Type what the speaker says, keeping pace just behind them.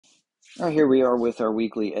All right, here we are with our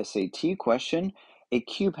weekly SAT question. A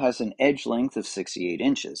cube has an edge length of 68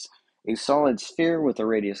 inches. A solid sphere with a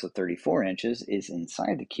radius of 34 inches is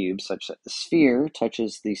inside the cube such that the sphere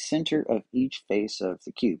touches the center of each face of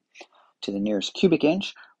the cube. To the nearest cubic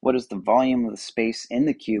inch, what is the volume of the space in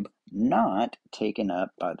the cube not taken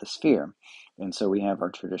up by the sphere? And so we have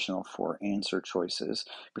our traditional four answer choices.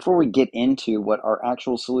 Before we get into what our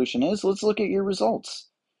actual solution is, let's look at your results.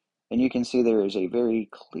 And you can see there is a very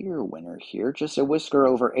clear winner here. Just a whisker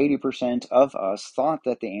over 80% of us thought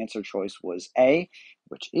that the answer choice was A,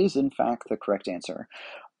 which is in fact the correct answer.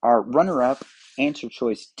 Our runner-up, answer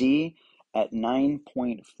choice D, at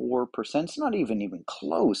 9.4%. It's not even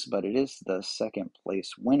close, but it is the second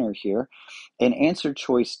place winner here. And answer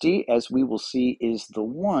choice D, as we will see, is the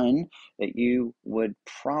one that you would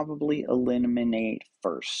probably eliminate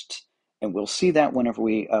first. And we'll see that whenever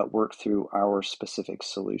we work through our specific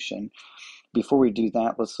solution. Before we do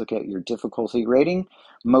that, let's look at your difficulty rating.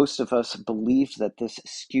 Most of us believed that this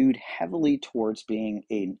skewed heavily towards being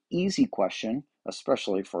an easy question,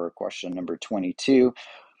 especially for question number 22.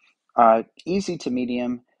 Easy to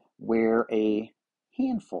medium, where a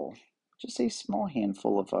handful, just a small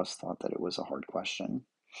handful of us thought that it was a hard question.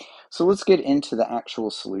 So let's get into the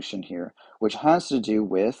actual solution here, which has to do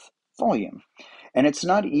with volume. And it's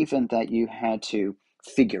not even that you had to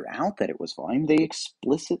figure out that it was volume. They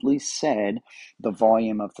explicitly said the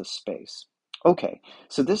volume of the space. Okay,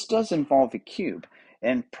 so this does involve a cube.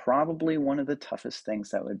 And probably one of the toughest things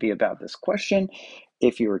that would be about this question,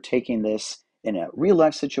 if you were taking this in a real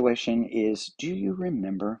life situation, is do you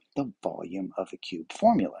remember the volume of a cube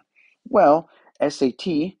formula? Well,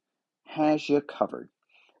 SAT has you covered.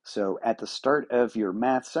 So at the start of your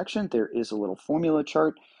math section, there is a little formula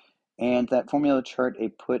chart, and that formula chart,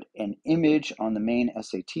 I put an image on the main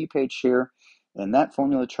SAT page here, and that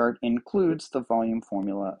formula chart includes the volume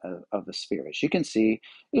formula of the sphere. As you can see,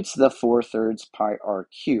 it's the 4/3 pi r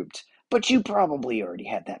cubed, but you probably already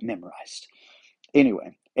had that memorized.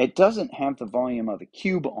 Anyway, it doesn't have the volume of a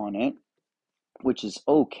cube on it, which is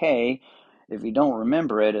okay. If you don't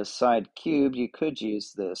remember it as side cubed, you could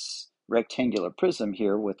use this rectangular prism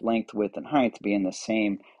here with length, width, and height being the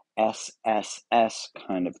same SSS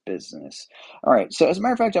kind of business. All right, so as a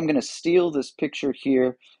matter of fact, I'm going to steal this picture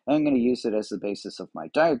here, and I'm going to use it as the basis of my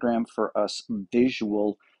diagram for us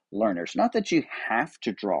visual learners. Not that you have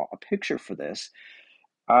to draw a picture for this.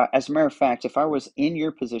 As a matter of fact, if I was in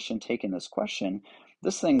your position taking this question,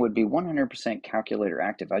 this thing would be 100% calculator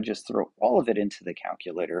active. I just throw all of it into the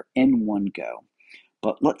calculator in one go.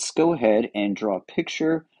 But let's go ahead and draw a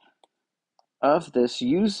picture of this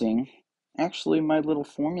using actually my little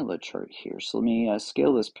formula chart here. So let me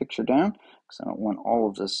scale this picture down because I don't want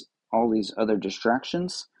all these other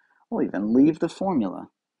distractions. I'll even leave the formula.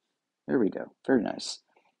 There we go. Very nice.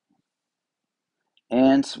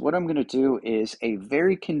 And what I'm going to do is a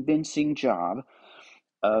very convincing job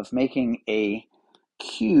of making a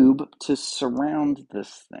cube to surround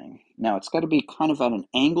this thing. Now it's got to be kind of at an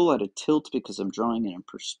angle, at a tilt, because I'm drawing it in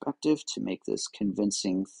perspective to make this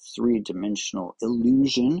convincing three-dimensional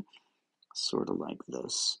illusion, sort of like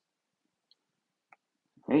this.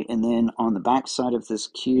 Okay, and then on the back side of this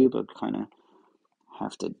cube, I kind of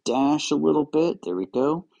have to dash a little bit. There we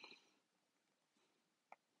go.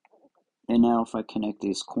 And now if I connect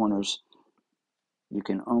these corners, you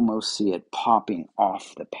can almost see it popping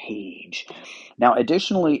off the page. Now,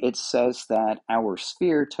 additionally, it says that our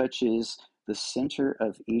sphere touches the center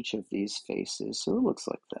of each of these faces. So it looks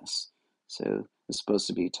like this. So it's supposed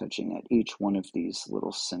to be touching at each one of these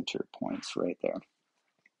little center points right there.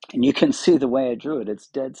 And you can see the way I drew it, it's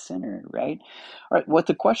dead centered, right? All right, what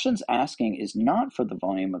the question's asking is not for the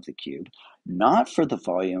volume of the cube, not for the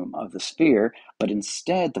volume of the sphere, but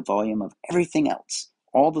instead the volume of everything else,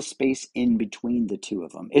 all the space in between the two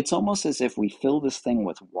of them. It's almost as if we fill this thing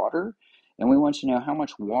with water, and we want to know how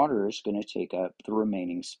much water is going to take up the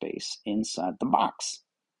remaining space inside the box.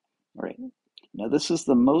 All right, now this is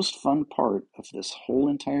the most fun part of this whole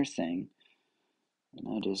entire thing. And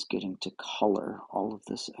that is getting to color all of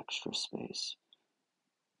this extra space.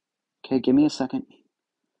 Okay, give me a second.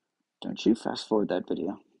 Don't you fast forward that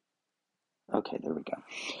video. Okay, there we go.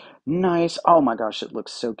 Nice. Oh my gosh, it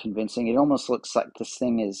looks so convincing. It almost looks like this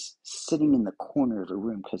thing is sitting in the corner of the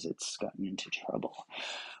room because it's gotten into trouble.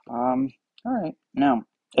 All right. Now,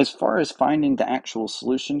 as far as finding the actual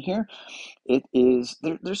solution here,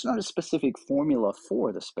 there's not a specific formula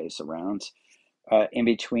for the space around in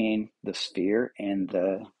between the sphere and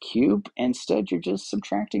the cube. Instead, you're just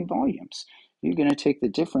subtracting volumes. You're going to take the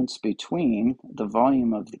difference between the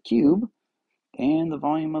volume of the cube and the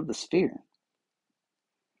volume of the sphere.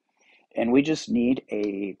 And we just need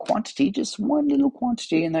a quantity, just one little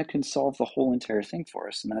quantity, and that can solve the whole entire thing for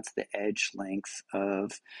us. And that's the edge length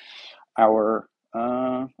of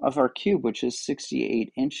our cube, which is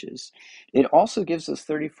 68 inches. It also gives us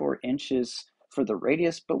 34 inches for the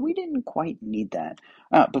radius, but we didn't quite need that.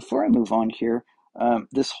 Before I move on here,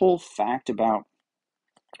 this whole fact about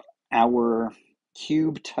our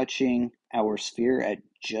cube touching our sphere at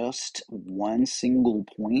just one single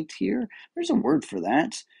point here, there's a word for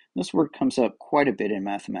that. This word comes up quite a bit in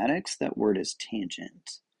mathematics. That word is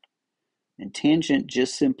tangent. And tangent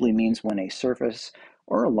just simply means when a surface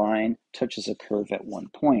or a line touches a curve at one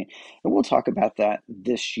point. And we'll talk about that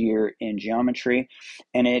this year in geometry.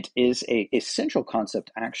 And it is a essential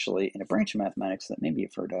concept actually in a branch of mathematics that maybe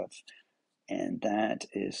you've heard of. And that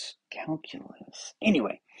is calculus.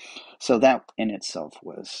 Anyway, so that in itself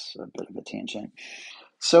was a bit of a tangent.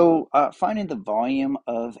 So finding the volume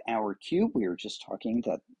of our cube, we were just talking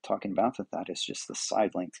about that is just the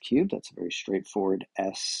side length cube. That's a very straightforward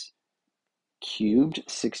S cubed,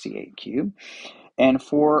 68 cube. And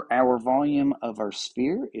for our volume of our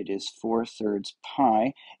sphere, it is 4/3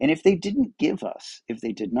 pi. And if they did not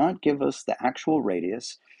give us the actual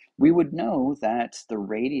radius, we would know that the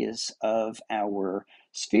radius of our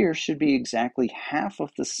sphere should be exactly half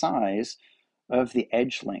of the size of the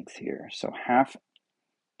edge length here. So half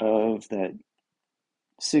of that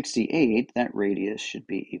 68, that radius should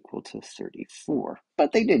be equal to 34.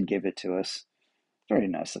 But they did give it to us. Very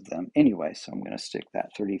nice of them. Anyway, so I'm going to stick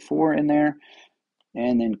that 34 in there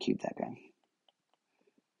and then cube that guy.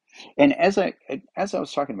 And as I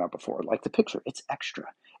was talking about before, like the picture, it's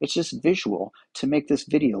extra. It's just visual to make this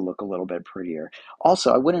video look a little bit prettier.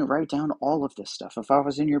 Also, I wouldn't write down all of this stuff. If I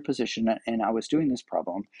was in your position and I was doing this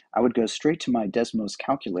problem, I would go straight to my Desmos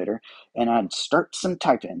calculator and I'd start some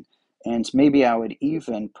typing. And maybe I would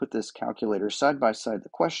even put this calculator side by side the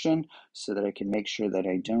question so that I can make sure that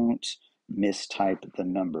I don't mistype the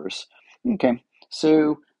numbers. Okay,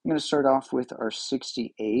 so I'm going to start off with our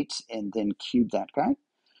 68 and then cube that guy.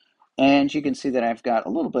 And you can see that I've got a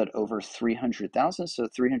little bit over 300,000, so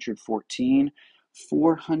 314,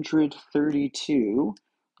 432.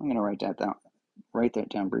 I'm going to write that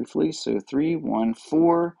down briefly. So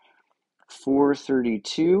 314,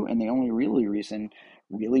 432, and the only real reason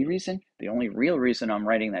I'm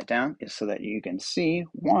writing that down is so that you can see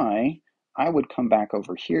why I would come back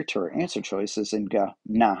over here to our answer choices and go,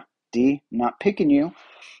 nah, D, not picking you,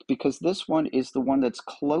 because this one is the one that's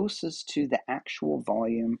closest to the actual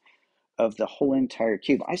volume of the whole entire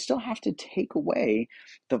cube. I still have to take away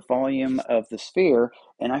the volume of the sphere,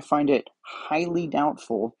 and I find it highly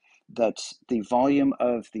doubtful that the volume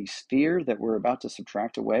of the sphere that we're about to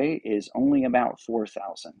subtract away is only about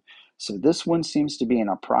 4,000. So this one seems to be an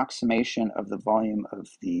approximation of the volume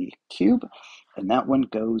of the cube, and that one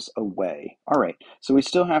goes away. All right, so we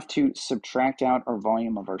still have to subtract out our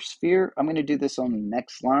volume of our sphere. I'm going to do this on the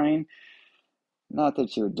next line. Not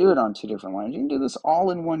that you would do it on two different lines. You can do this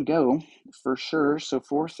all in one go for sure. So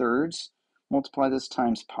 4/3, multiply this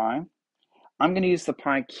times pi. I'm going to use the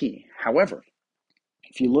pi key. However,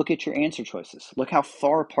 if you look at your answer choices, look how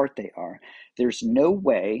far apart they are. There's no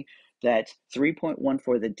way that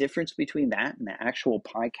 3.14, the difference between that and the actual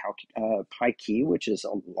pi key, which is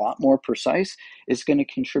a lot more precise, is going to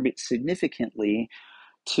contribute significantly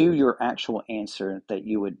to your actual answer, that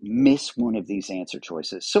you would miss one of these answer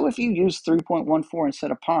choices. So if you use 3.14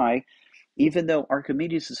 instead of pi, even though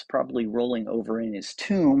Archimedes is probably rolling over in his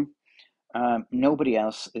tomb, nobody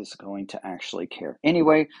else is going to actually care.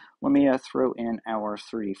 Anyway, let me throw in our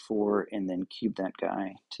 34 and then cube that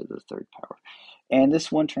guy to the third power. And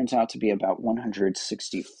this one turns out to be about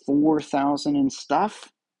 164,000 and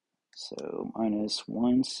stuff. So minus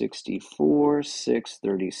 164,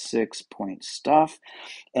 636 point stuff.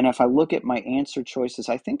 And if I look at my answer choices,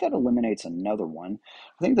 I think that eliminates another one.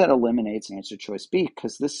 I think that eliminates answer choice B,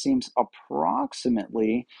 because this seems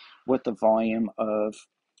approximately what the volume of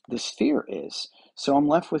the sphere is. So I'm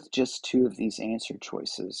left with just two of these answer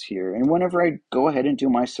choices here. And whenever I go ahead and do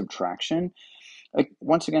my subtraction,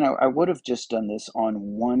 once again, I would have just done this on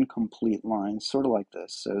one complete line, sort of like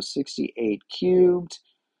this. So 68 cubed,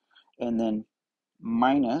 and then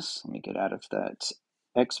minus, let me get out of that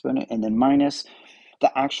exponent, and then minus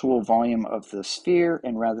the actual volume of the sphere.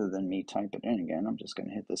 And rather than me type it in again, I'm just going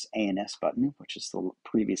to hit this A and S button, which is the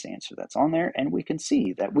previous answer that's on there, and we can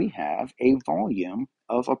see that we have a volume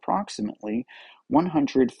of approximately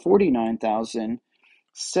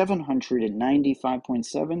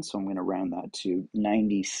 149,795.7, so I'm going to round that to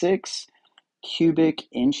 96 cubic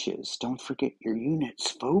inches. Don't forget your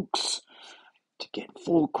units, folks, to get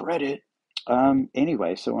full credit.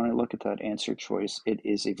 Anyway, so when I look at that answer choice, it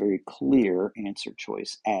is a very clear answer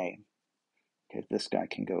choice A. Okay, this guy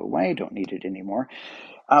can go away, don't need it anymore.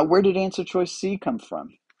 Where did answer choice C come from?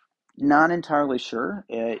 Not entirely sure.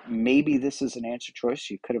 Maybe this is an answer choice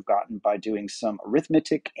you could have gotten by doing some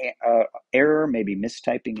arithmetic error, maybe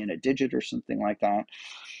mistyping in a digit or something like that.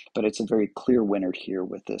 But it's a very clear winner here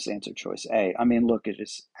with this answer choice A. I mean, look, it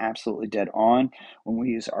is absolutely dead on. When we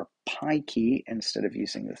use our pi key instead of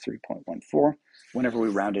using the 3.14, whenever we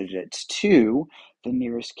rounded it to the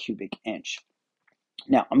nearest cubic inch.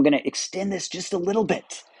 Now, I'm going to extend this just a little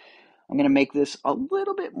bit. I'm going to make this a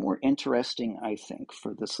little bit more interesting, I think,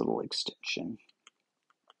 for this little extension.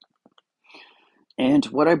 And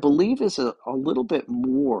what I believe is a little bit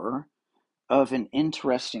more of an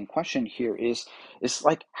interesting question here is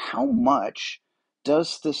like, how much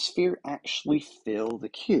does the sphere actually fill the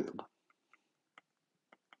cube?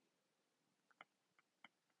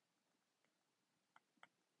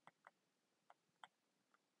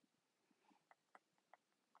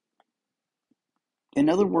 In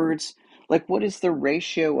other words, like, what is the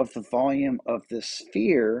ratio of the volume of the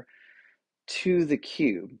sphere to the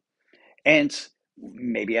cube? And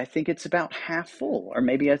maybe I think it's about half full, or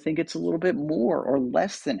maybe I think it's a little bit more or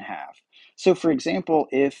less than half. So for example,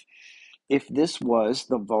 if this was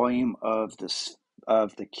the volume of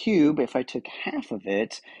the cube, if I took half of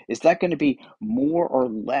it, is that going to be more or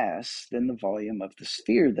less than the volume of the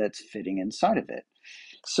sphere that's fitting inside of it?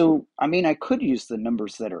 So, I mean, I could use the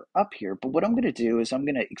numbers that are up here, but what I'm going to do is I'm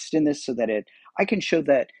going to extend this so that I can show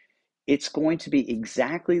that it's going to be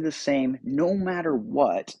exactly the same no matter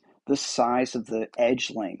what the size of the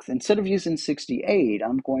edge length. Instead of using 68,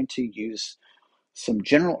 I'm going to use some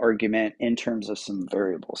general argument in terms of some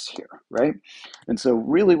variables here, right? And so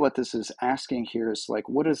really what this is asking here is like,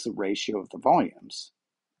 what is the ratio of the volumes?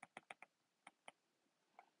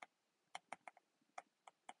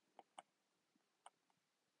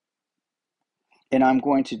 And I'm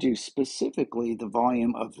going to do specifically the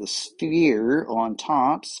volume of the sphere on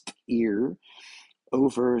top, sphere,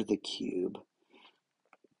 over the cube.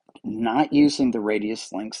 Not using the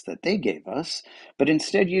radius lengths that they gave us, but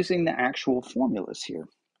instead using the actual formulas here,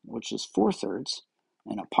 which is 4/3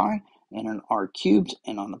 and a pi and an r cubed,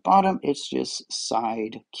 and on the bottom it's just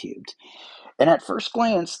side cubed. And at first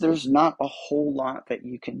glance, there's not a whole lot that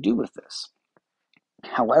you can do with this.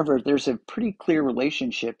 However, there's a pretty clear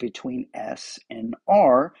relationship between S and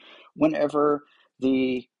R whenever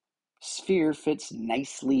the sphere fits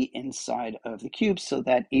nicely inside of the cube so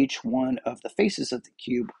that each one of the faces of the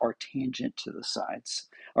cube are tangent to the sides,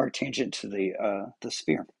 or tangent to the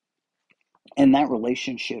sphere. And that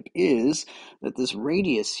relationship is that this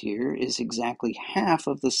radius here is exactly half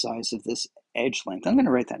of the size of this edge length. I'm going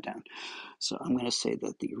to write that down. So I'm going to say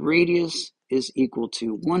that the radius is equal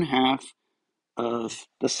to 1/2 of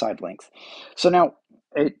the side length. So now,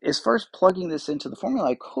 as far as plugging this into the formula,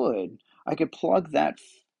 I could plug that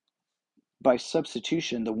by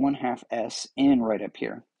substitution the 1/2 s in right up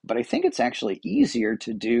here. But I think it's actually easier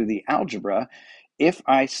to do the algebra if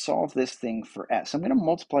I solve this thing for s. I'm going to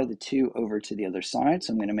multiply the 2 over to the other side.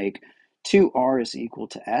 So I'm going to make 2r is equal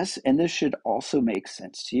to s. And this should also make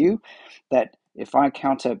sense to you that if I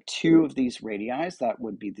count up 2 of these radii, that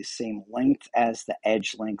would be the same length as the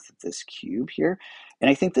edge length of this cube here. And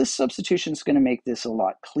I think this substitution is going to make this a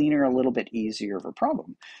lot cleaner, a little bit easier of a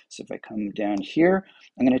problem. So if I come down here,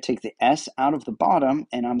 I'm going to take the s out of the bottom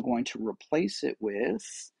and I'm going to replace it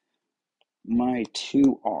with my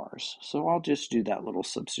 2r's. So I'll just do that little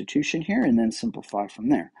substitution here and then simplify from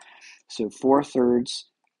there. So 4/3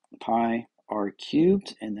 pi r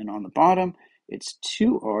cubed, and then on the bottom it's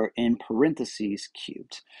 2r in parentheses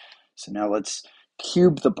cubed. So now let's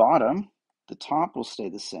cube the bottom. The top will stay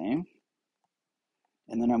the same.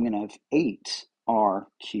 And then I'm going to have 8r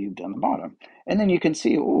cubed on the bottom. And then you can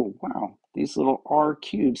see, oh, wow, these little r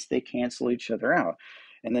cubes, they cancel each other out.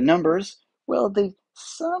 And the numbers, well,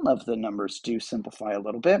 some of the numbers do simplify a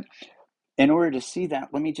little bit. In order to see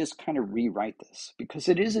that, let me just kind of rewrite this because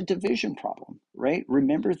it is a division problem, right?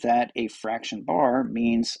 Remember that a fraction bar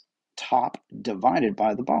means top divided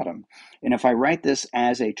by the bottom. And if I write this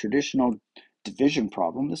as a traditional division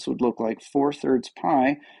problem, this would look like 4/3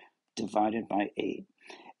 pi divided by 8.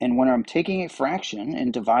 And when I'm taking a fraction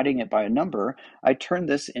and dividing it by a number, I turn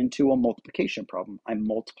this into a multiplication problem. I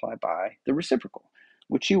multiply by the reciprocal,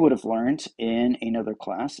 which you would have learned in another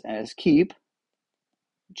class as keep,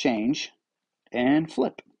 change, and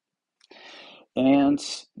flip. And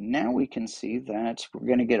now we can see that we're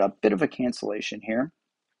going to get a bit of a cancellation here.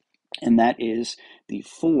 And that is the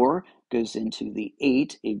 4 goes into the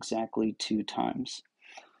 8 exactly 2 times.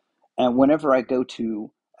 And whenever I go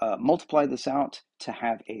to multiply this out to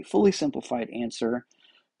have a fully simplified answer.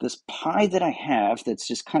 This pi that I have that's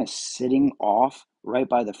just kind of sitting off right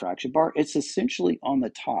by the fraction bar, it's essentially on the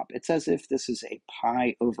top. It's as if this is a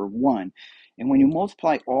pi over 1. And when you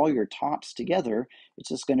multiply all your tops together, it's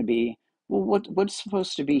just going to be, well, what's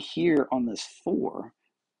supposed to be here on this 4?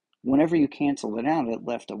 Whenever you cancel it out, it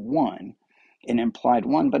left a 1, an implied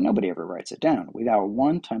 1, but nobody ever writes it down. We got a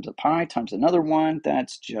 1 times a pi times another 1,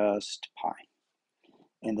 that's just pi.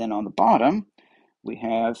 And then on the bottom, we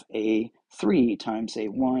have a 3 times a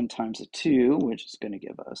 1 times a 2, which is going to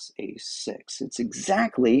give us a 6. It's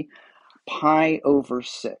exactly pi over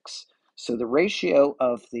 6. So the ratio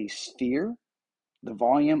of the sphere, the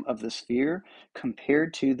volume of the sphere,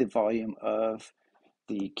 compared to the volume of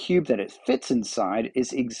the cube that it fits inside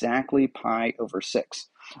is exactly pi over 6.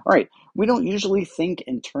 All right, we don't usually think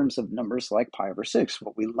in terms of numbers like pi over 6.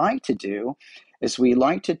 What we like to do is we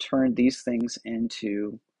like to turn these things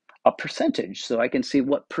into a percentage so I can see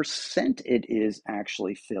what percent it is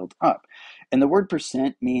actually filled up. And the word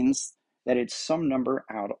percent means that it's some number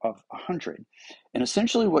out of 100. And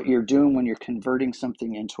essentially what you're doing when you're converting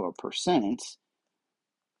something into a percent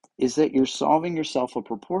is that you're solving yourself a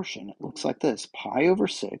proportion. It looks like this. Pi over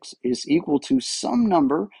 6 is equal to some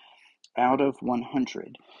number out of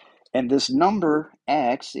 100. And this number,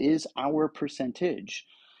 x, is our percentage.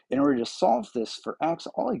 In order to solve this for x,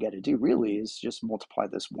 all you got to do really is just multiply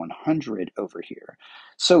this 100 over here.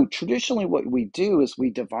 So traditionally what we do is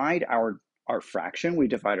we divide our fraction, we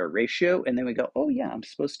divide our ratio, and then we go, oh yeah, I'm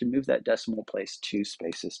supposed to move that decimal place 2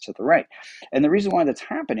 spaces to the right. And the reason why that's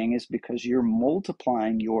happening is because you're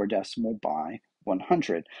multiplying your decimal by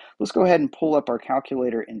 100. Let's go ahead and pull up our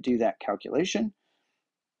calculator and do that calculation.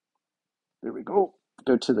 There we go.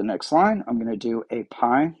 Go to the next line. I'm going to do a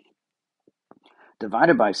pi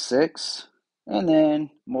divided by 6, and then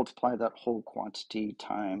multiply that whole quantity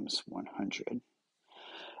times 100.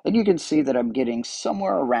 And you can see that I'm getting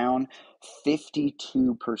somewhere around 52%.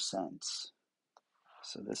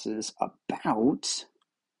 So this is about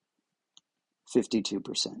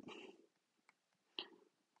 52%.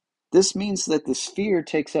 This means that the sphere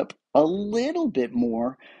takes up a little bit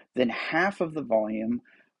more than half of the volume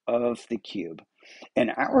of the cube.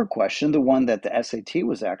 And our question, the one that the SAT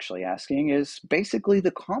was actually asking, is basically the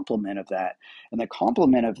complement of that. And the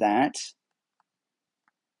complement of that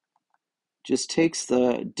just takes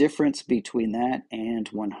the difference between that and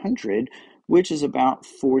 100, which is about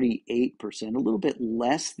 48%, a little bit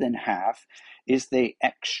less than half, is the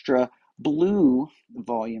extra blue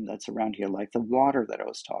volume that's around here, like the water that I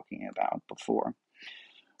was talking about before.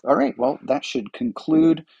 All right, well, that should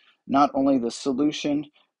conclude not only the solution,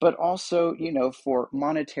 but also, for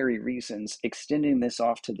monetary reasons, extending this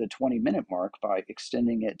off to the 20-minute mark by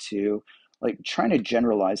extending it to, like, trying to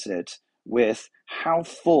generalize it with how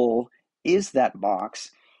full is that box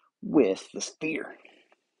with the sphere.